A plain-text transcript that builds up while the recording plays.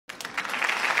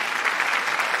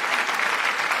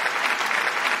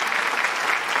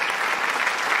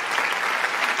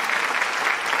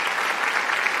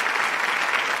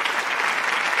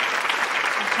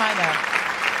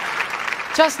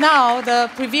Just now, the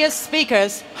previous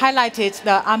speakers highlighted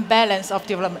the imbalance of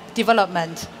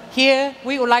development. Here,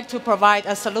 we would like to provide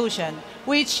a solution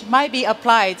which might be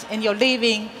applied in your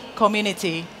living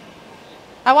community.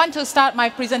 I want to start my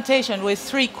presentation with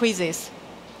 3 quizzes.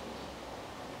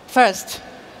 First,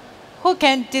 who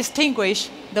can distinguish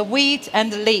the weed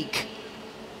and the leek?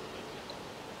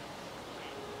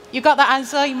 You got the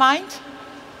answer in mind?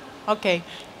 Okay.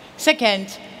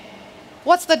 Second,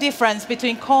 what's the difference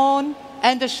between corn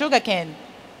and the sugarcane?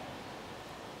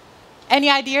 Any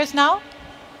ideas now?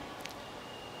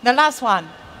 The last one.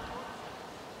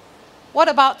 What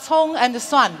about Cong and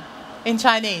Suan in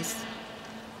Chinese?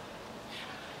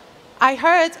 I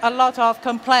heard a lot of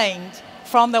complaints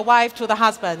from the wife to the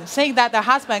husband, saying that the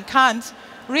husband can't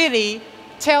really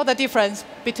tell the difference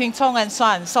between Cong and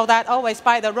Suan, so that always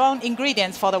buy the wrong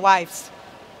ingredients for the wives.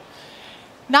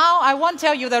 Now I won't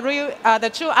tell you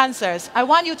the true answers. I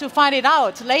want you to find it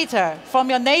out later from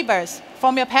your neighbors,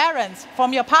 from your parents,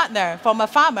 from your partner, from a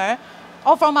farmer,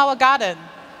 or from our garden.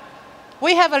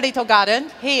 We have a little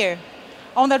garden here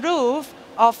on the roof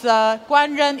of the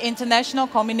Guanren International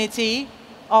Community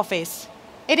Office.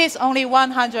 It is only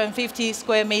 150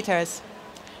 square meters.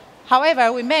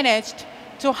 However, we managed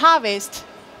to harvest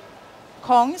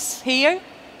congs here,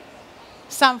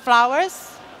 sunflowers,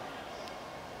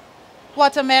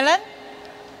 watermelon,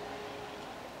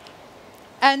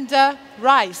 and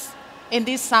rice in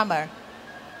this summer.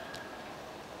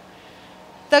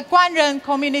 The Guanren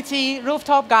Community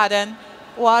Rooftop Garden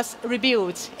was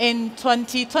rebuilt in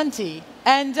 2020,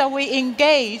 and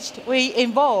we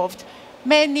involved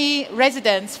many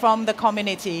residents from the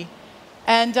community,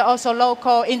 and also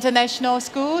local international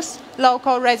schools,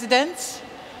 local residents,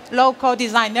 local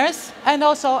designers, and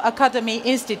also academy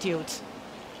institutes.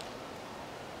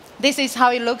 This is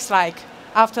how it looks like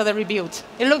after the rebuild.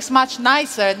 It looks much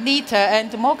nicer, neater,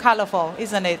 and more colorful,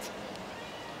 isn't it?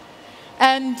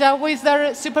 And with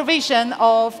the supervision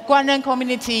of Guanren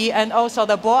Community and also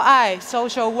the Bo'ai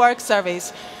Social Work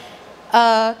Service,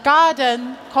 a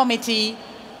garden committee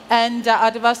and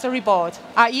advisory board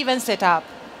are even set up.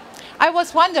 I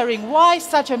was wondering why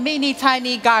such a mini,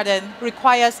 tiny garden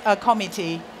requires a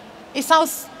committee. It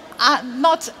sounds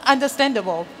not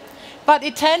understandable, but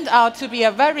it turned out to be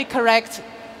a very correct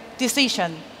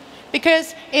decision,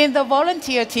 because in the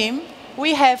volunteer team,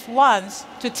 we have one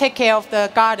to take care of the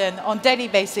garden on a daily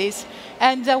basis,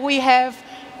 and we have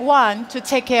one to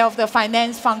take care of the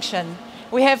finance function.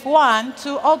 We have one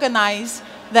to organize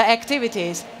the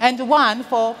activities, and one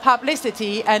for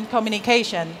publicity and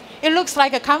communication. It looks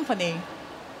like a company.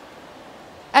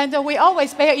 And we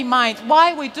always bear in mind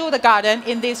why we do the garden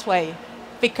in this way,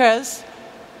 because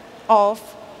of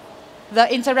the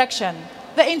interaction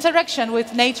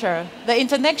with nature, the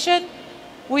interaction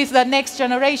with the next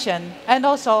generation, and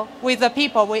also with the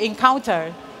people we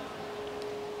encounter.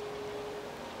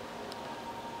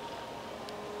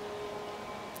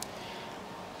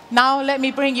 Now let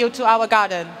me bring you to our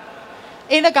garden.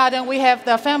 In the garden, we have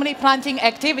the family planting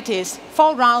activities,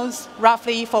 4 rounds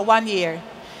roughly for 1 year.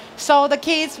 So the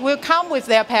kids will come with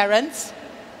their parents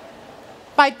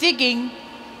by digging,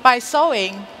 by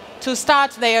sowing, to start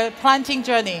their planting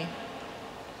journey.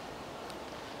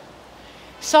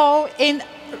 So in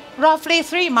roughly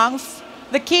 3 months,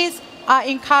 the kids are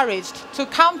encouraged to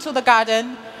come to the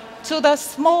garden, to the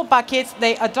small buckets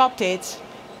they adopted,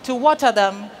 to water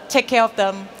them, take care of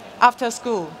them after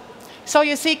school. So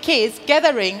you see kids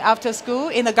gathering after school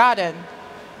in the garden,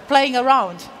 playing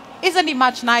around. Isn't it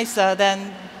much nicer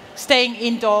than staying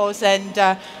indoors and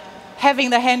having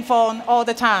the handphone all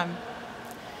the time?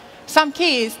 Some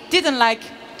kids didn't like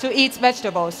to eat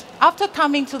vegetables. After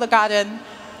coming to the garden,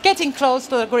 getting close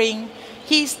to the green,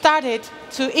 he started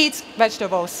to eat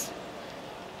vegetables.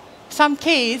 Some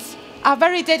kids are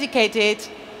very dedicated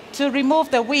to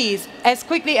remove the weeds as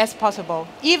quickly as possible.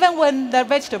 Even when the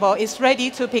vegetable is ready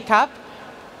to pick up,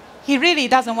 he really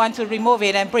doesn't want to remove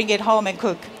it and bring it home and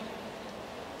cook.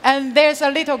 And there's a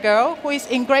little girl who is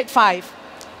in grade 5.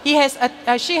 She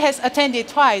has attended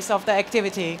twice of the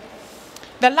activity.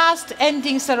 The last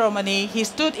ending ceremony, he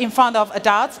stood in front of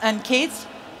adults and kids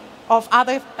of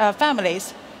other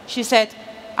families. She said,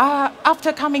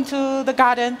 after coming to the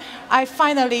garden, I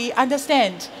finally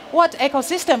understand what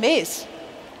ecosystem is.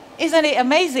 Isn't it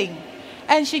amazing?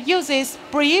 And she uses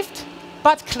brief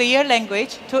but clear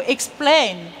language to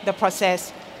explain the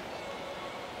process.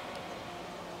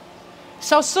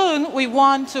 So soon, we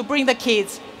want to bring the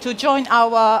kids to join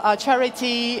our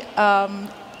charity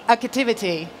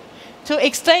activity, to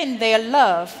extend their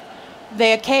love,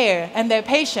 their care, and their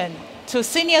passion to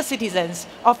senior citizens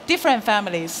of different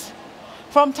families.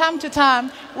 From time to time,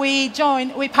 we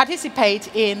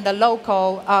participate in the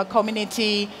local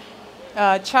community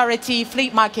charity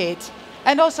flea market.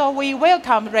 And also, we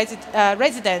welcome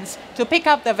residents to pick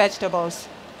up the vegetables.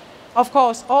 Of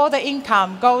course, all the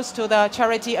income goes to the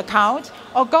charity account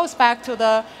or goes back to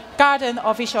the garden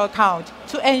official account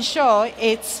to ensure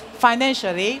it's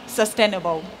financially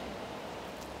sustainable.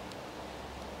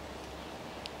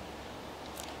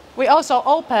 We also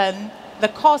open the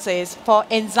courses for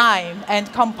enzyme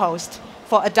and compost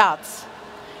for adults.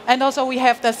 And also, we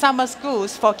have the summer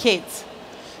schools for kids.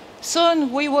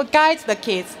 Soon, we will guide the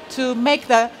kids to make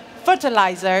the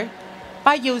fertilizer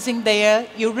by using their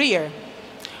urea.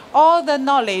 All the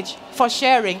knowledge for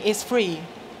sharing is free.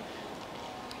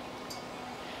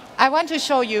 I want to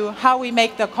show you how we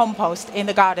make the compost in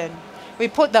the garden. We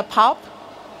put the pulp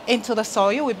into the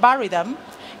soil, we bury them,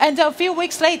 and a few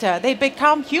weeks later, they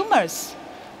become humus.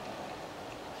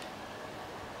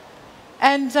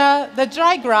 And the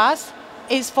dry grass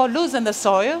is for loosen the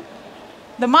soil.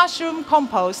 The mushroom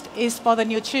compost is for the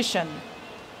nutrition.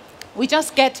 We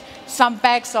just get some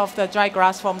bags of the dry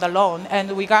grass from the lawn,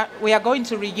 and we are going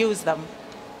to reuse them.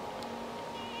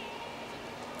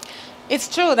 It's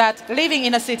true that living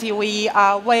in a city, we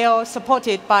are well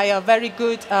supported by a very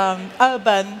good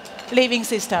urban living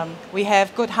system. We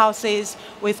have good houses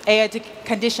with air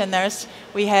conditioners.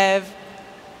 We have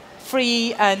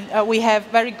free and we have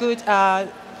very good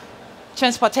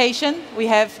transportation. We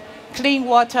have clean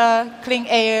water, clean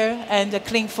air, and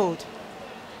clean food.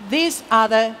 These are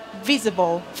the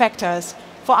visible factors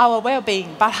for our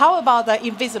well-being. But how about the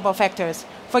invisible factors?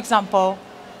 For example,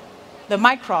 the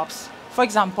microbes. For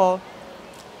example,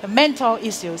 the mental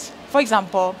issues. For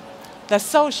example, the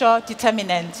social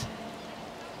determinant.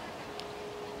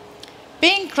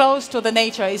 Being close to the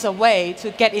nature is a way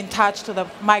to get in touch to the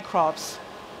microbes.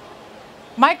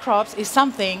 Microbes is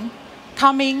something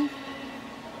coming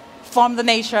from the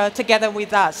nature together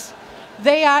with us.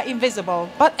 They are invisible,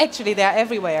 but actually they are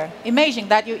everywhere. Imagine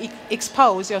that you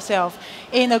expose yourself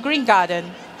in a green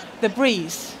garden. The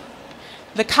breeze,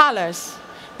 the colors,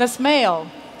 the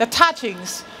smell, the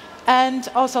touchings, and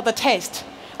also the taste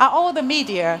are all the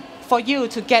media for you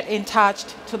to get in touch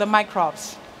to the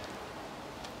microbes.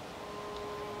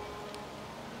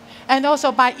 And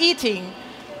also by eating,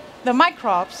 the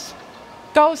microbes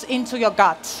goes into your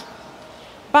gut.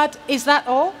 But is that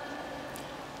all?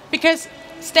 Because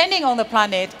standing on the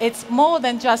planet, it's more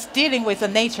than just dealing with the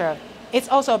nature. It's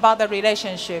also about the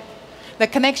relationship, the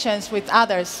connections with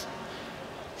others.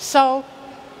 So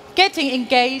getting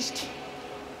engaged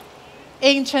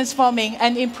in transforming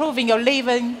and improving your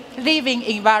living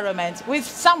environment with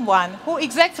someone who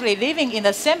exactly living in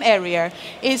the same area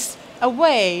is a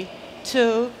way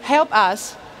to help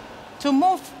us to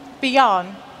move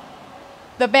beyond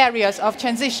the barriers of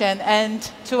transition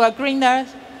and to a greener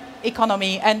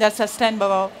economy and a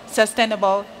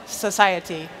sustainable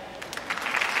society.